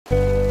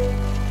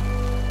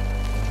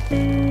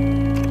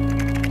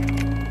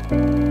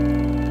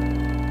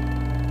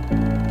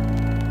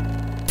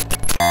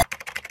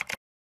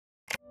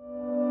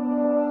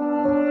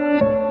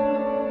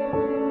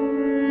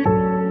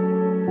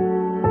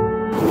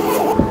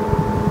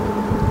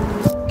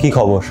Ki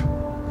khobor?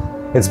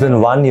 It's been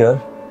 1 year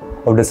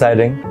of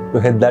deciding to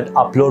hit that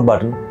upload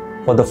button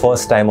for the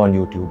first time on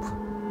YouTube.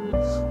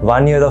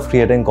 1 year of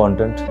creating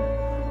content,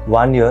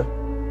 1 year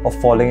of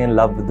falling in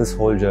love with this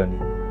whole journey.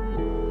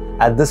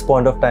 At this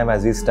point of time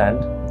as we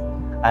stand,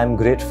 I am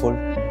grateful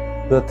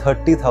to the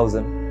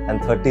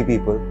 30,030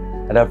 people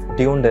that have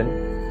tuned in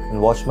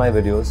and watched my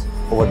videos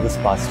over this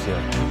past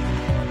year.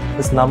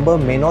 This number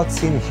may not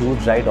seem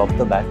huge right off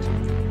the bat,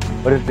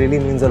 but it really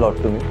means a lot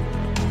to me.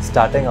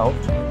 Starting out,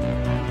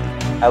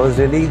 I was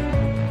really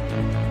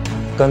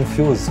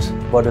confused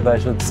about if I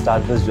should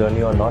start this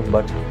journey or not,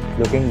 but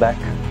looking back,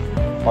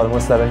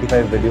 almost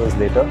 75 videos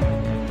later,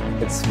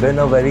 it's been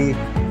a very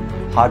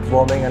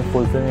heartwarming and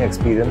fulfilling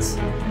experience,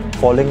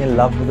 falling in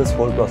love with this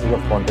whole process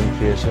of content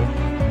creation,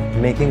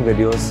 making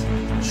videos,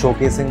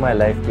 showcasing my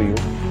life to you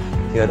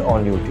here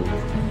on YouTube.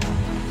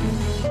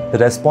 The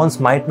response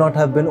might not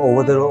have been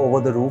over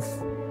the roof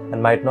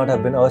and might not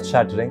have been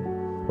earth-shattering,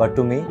 but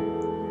to me,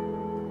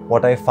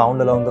 what I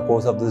found along the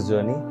course of this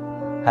journey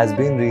has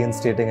been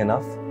reinstating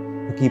enough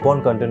to keep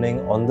on continuing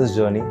on this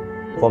journey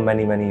for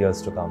many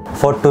years to come.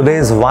 For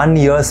today's 1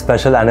 year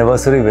special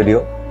anniversary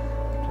video,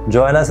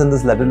 join us in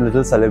this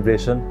little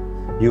celebration,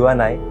 you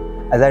and I,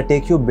 as I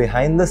take you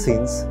behind the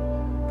scenes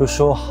to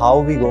show how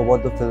we go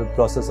about the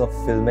process of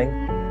filming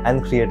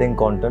and creating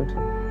content,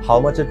 how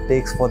much it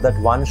takes for that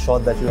one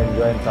shot that you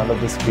enjoy in front of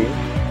the screen,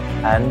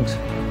 and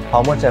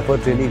how much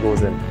effort really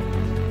goes in.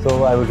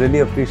 So I would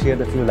really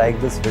appreciate if you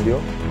like this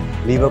video.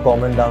 Leave a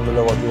comment down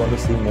below what you want to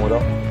see more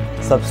of.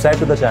 Subscribe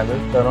to the channel,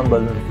 turn on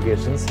bell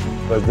notifications,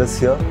 because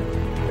this year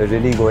we're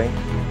really going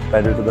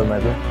pedal to the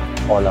metal,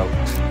 all out.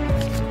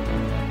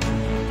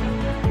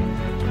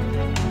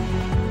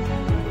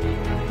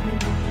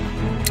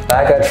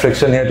 Back at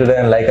Friction here today,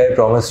 and like I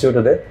promised you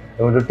today,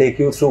 I'm going to take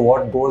you through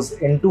what goes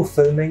into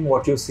filming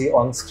what you see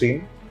on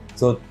screen.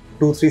 So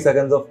 2-3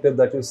 seconds of clip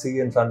that you see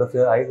in front of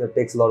your eyes, it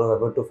takes a lot of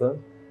effort to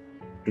film.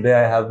 Today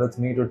I have with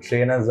me to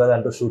train as well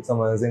and to shoot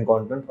some amazing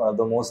content, one of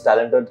the most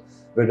talented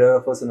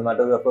videographers,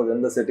 cinematographers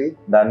in the city,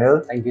 Daniel.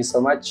 Thank you so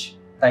much.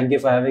 Thank you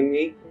for having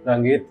me,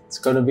 Rangeet. It's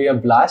going to be a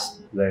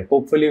blast. Right.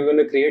 Hopefully we're going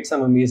to create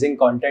some amazing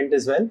content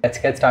as well. Let's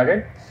get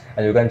started.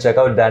 And you can check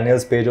out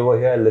Daniel's page over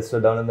here. I'll list it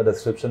down in the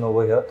description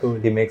over here. Cool.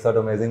 He makes out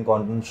amazing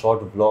content,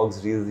 short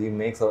vlogs, reels he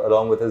makes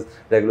along with his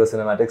regular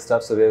cinematic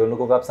stuff. So we're going to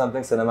cook up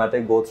something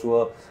cinematic, go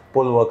through a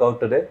pull workout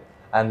today.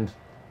 And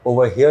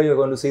over here you're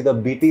going to see the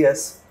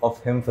BTS of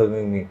him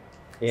filming me.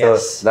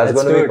 Yes, so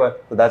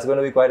that's going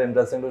to be quite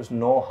interesting to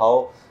know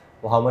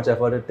how much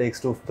effort it takes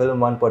to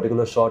film one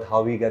particular shot,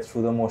 how we get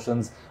through the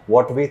motions,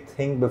 what we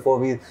think before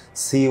we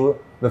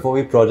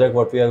project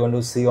what we are going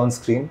to see on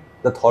screen,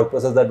 the thought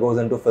process that goes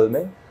into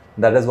filming.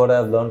 That is what I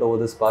have learned over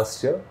this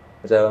past year,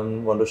 which I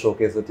want to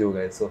showcase with you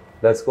guys. So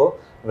let's go.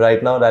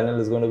 Right now Daniel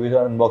is going to be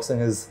unboxing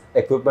his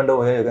equipment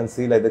over here. You can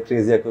see like the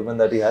crazy equipment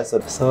that he has.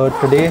 So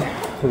today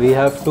we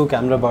have two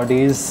camera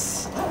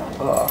bodies.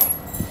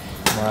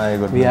 My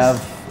goodness. We have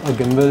a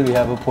gimbal, we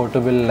have a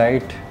portable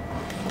light.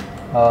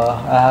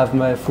 I have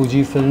my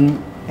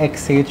Fujifilm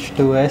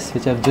X-H2S,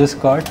 which I've just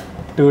got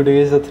 2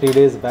 days or 3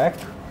 days back.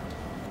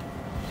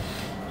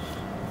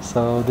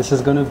 So this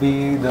is going to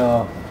be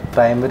the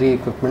primary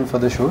equipment for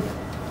the shoot.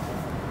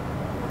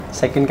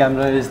 Second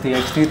camera is the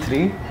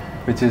X-T3,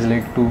 which is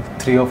like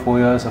 3 or 4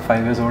 years or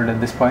 5 years old at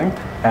this point.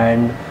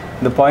 And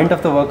the point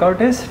of the workout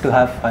is to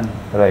have fun.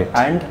 Right.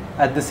 And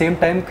at the same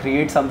time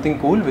create something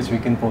cool which we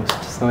can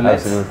post. So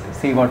let's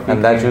see what we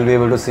And that you'll be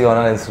able to see on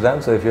our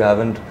Instagram. So if you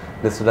haven't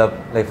listed up,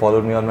 like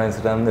followed me on my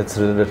Instagram, it's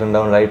written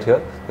down right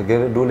here. So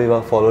do leave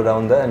a follow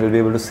down there and you'll be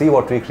able to see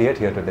what we create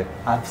here today.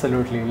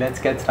 Absolutely. Let's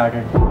get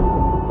started.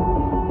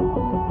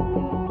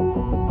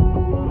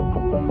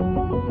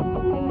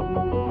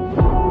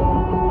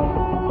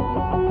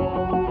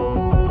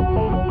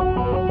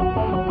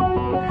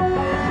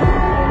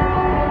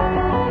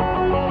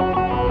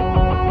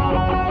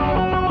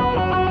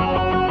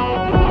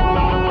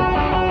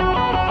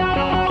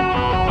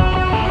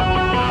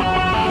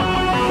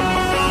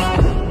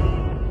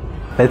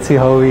 Let's see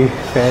how we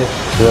fare.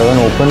 We have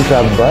an open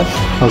trap bar.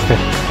 Okay.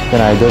 You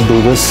can either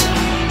do this .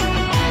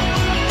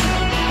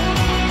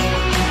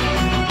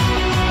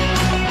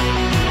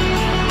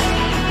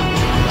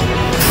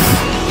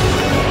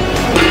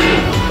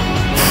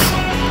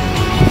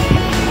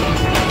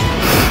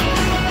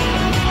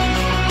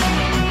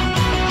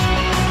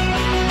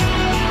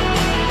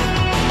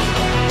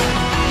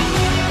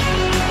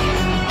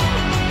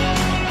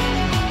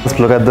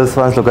 Look at this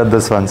one, look at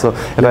this one. So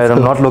if I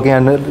am not looking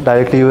at it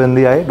directly you in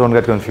the eye, don't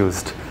get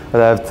confused. But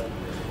I have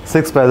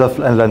 6 pairs of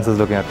lenses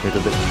looking at me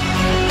today.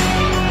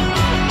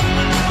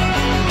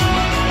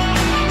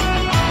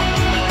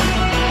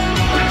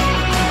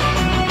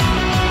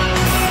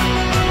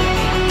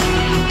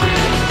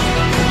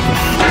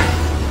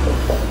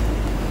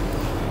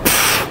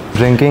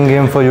 Drinking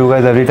game for you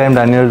guys. Every time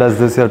Daniel does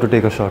this, you have to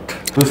take a shot.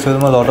 We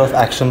film a lot of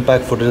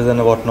action-packed footage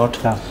and whatnot.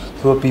 Yeah.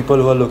 So people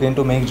who are looking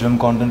to make gym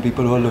content,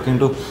 people who are looking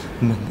to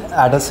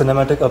add a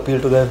cinematic appeal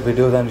to their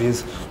videos and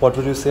reels, what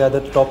would you say are the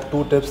top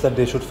 2 tips that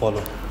they should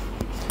follow?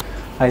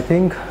 I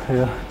think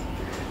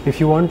if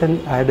you want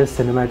to add a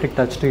cinematic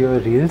touch to your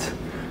reels,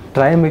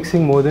 try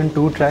mixing more than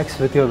 2 tracks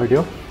with your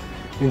video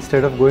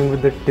instead of going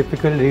with the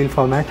typical reel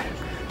format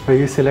where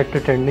you select a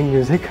trending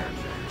music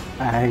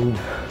and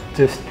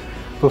just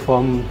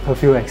perform a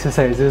few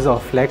exercises or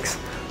flex.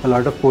 A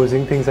lot of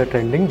posing things are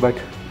trending, but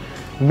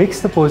mix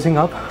the posing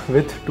up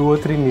with 2 or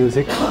 3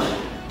 music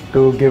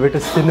to give it a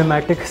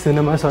cinematic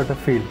cinema sort of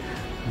feel.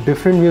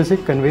 Different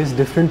music conveys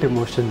different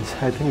emotions.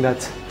 I think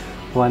that's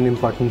one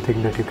important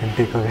thing that you can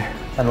take away.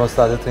 And what's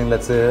the other thing,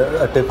 let's say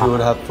a tip you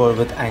would have for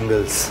with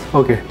angles?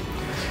 Okay,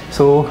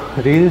 so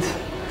reels,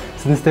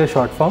 since they're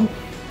short form,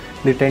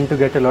 they tend to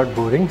get a lot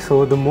boring.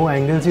 So the more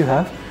angles you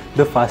have,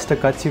 the faster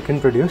cuts you can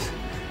produce.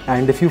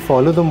 And if you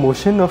follow the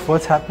motion of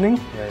what's happening,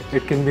 right,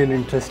 it can be an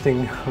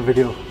interesting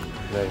video.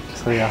 Right.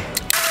 So yeah.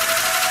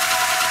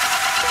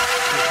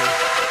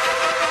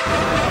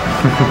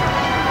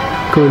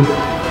 Cool.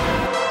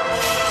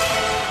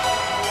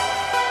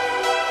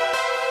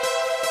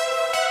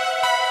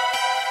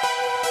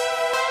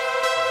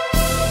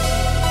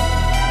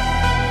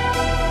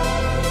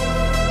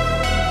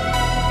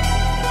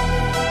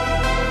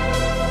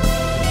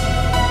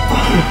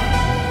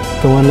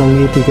 Come on,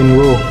 Rangeet, you can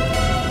go.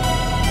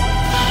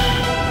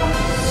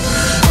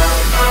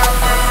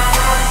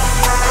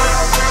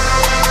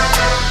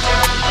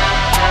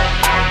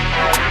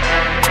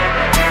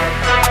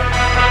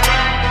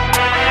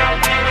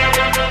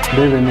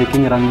 We're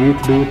making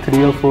Rangeet do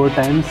 3 or 4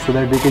 times so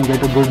that we can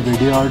get a good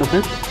video out of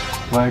it.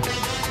 But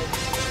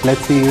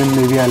let's see, even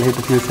maybe I'll hit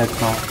a few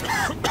sets now.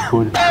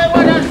 Cool.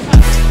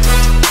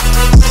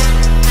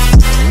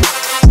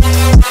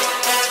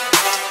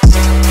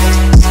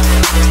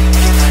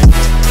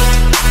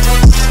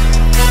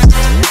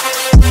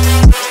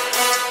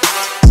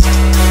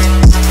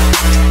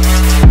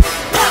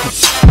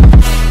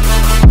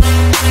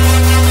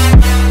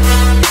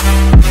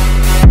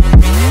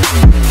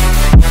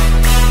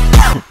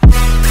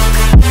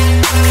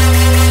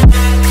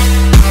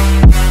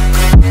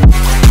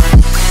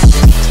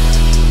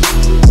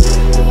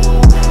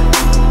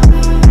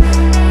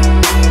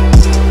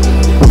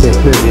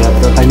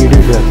 I need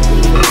it here.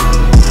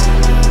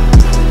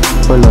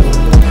 Hold on.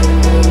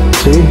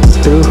 3,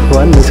 2,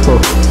 1, let's go.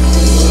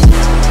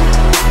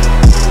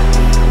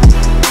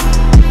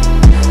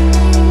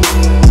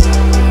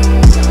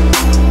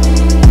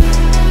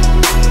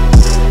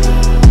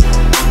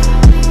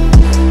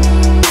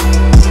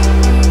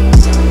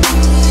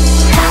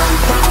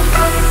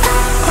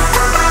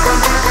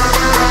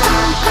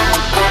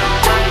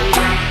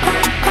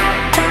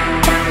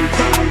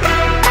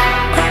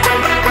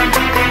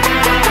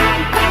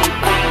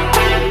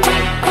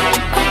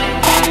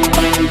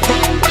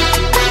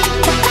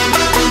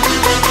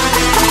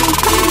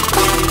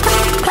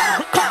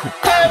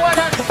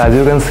 As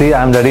you can see,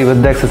 I'm ready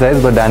with the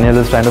exercise, but Daniel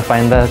is trying to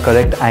find the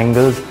correct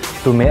angles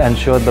to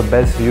ensure the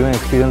best viewing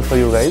experience for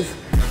you guys.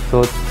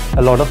 So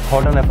a lot of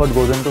thought and effort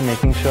goes into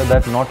making sure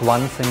that not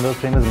one single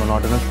frame is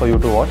monotonous for you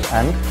to watch,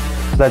 and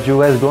so that you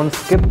guys don't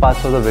skip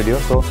parts of the video.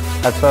 So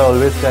that's why I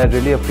always say I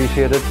really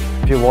appreciate it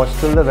if you watch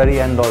till the very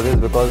end always,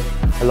 because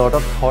a lot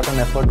of thought and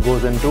effort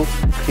goes into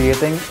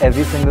creating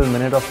every single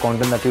minute of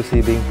content that you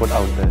see being put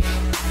out there.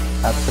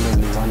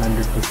 Absolutely,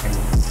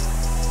 100%.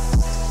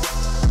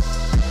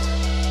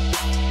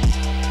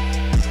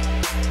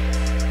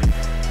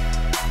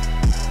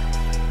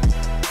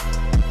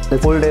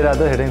 Full day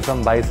rather, hitting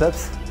some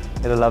biceps,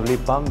 hit a lovely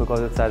pump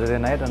because it's Saturday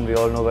night and we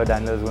all know where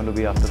Daniel is going to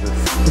be after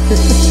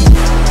this.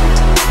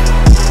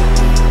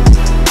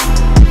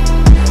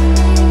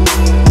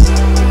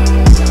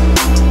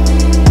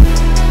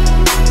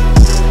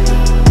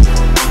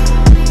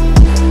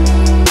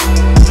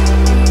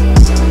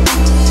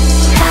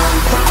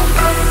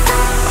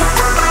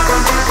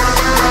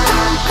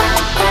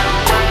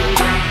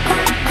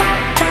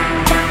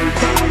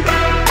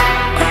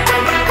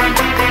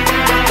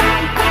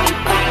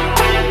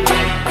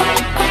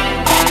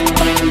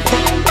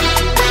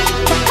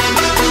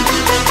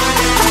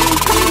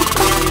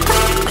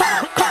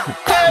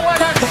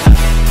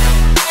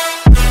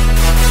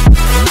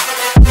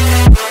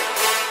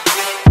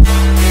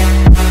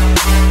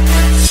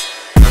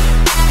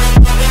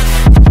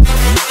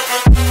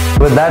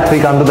 With that, we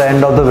come to the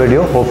end of the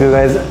video. Hope you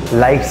guys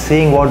liked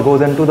seeing what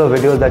goes into the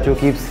videos that you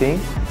keep seeing.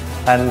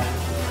 And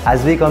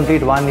as we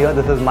complete 1 year,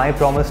 this is my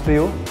promise to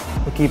you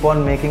to keep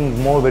on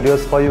making more videos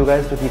for you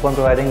guys, to keep on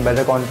providing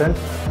better content,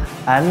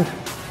 and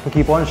to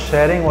keep on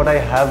sharing what I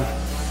have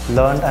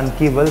learned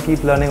and will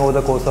keep learning over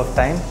the course of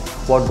time,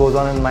 what goes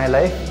on in my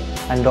life,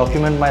 and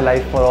document my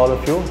life for all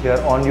of you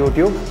here on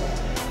YouTube.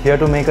 Here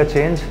to make a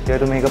change, here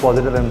to make a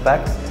positive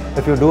impact.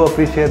 If you do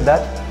appreciate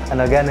that, and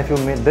again, if you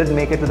did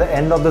make it to the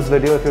end of this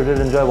video, if you did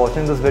enjoy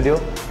watching this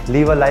video,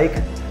 leave a like.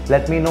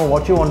 Let me know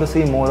what you want to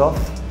see more of.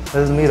 This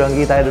is me,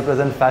 Rangeet. I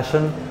represent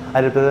fashion,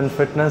 I represent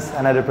fitness,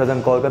 and I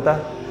represent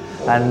Kolkata.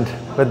 And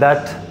with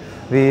that,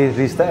 we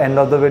reach the end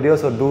of the video.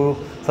 So do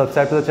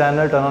subscribe to the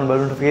channel, turn on bell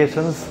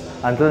notifications.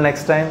 Until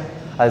next time,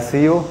 I'll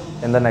see you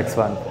in the next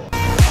one.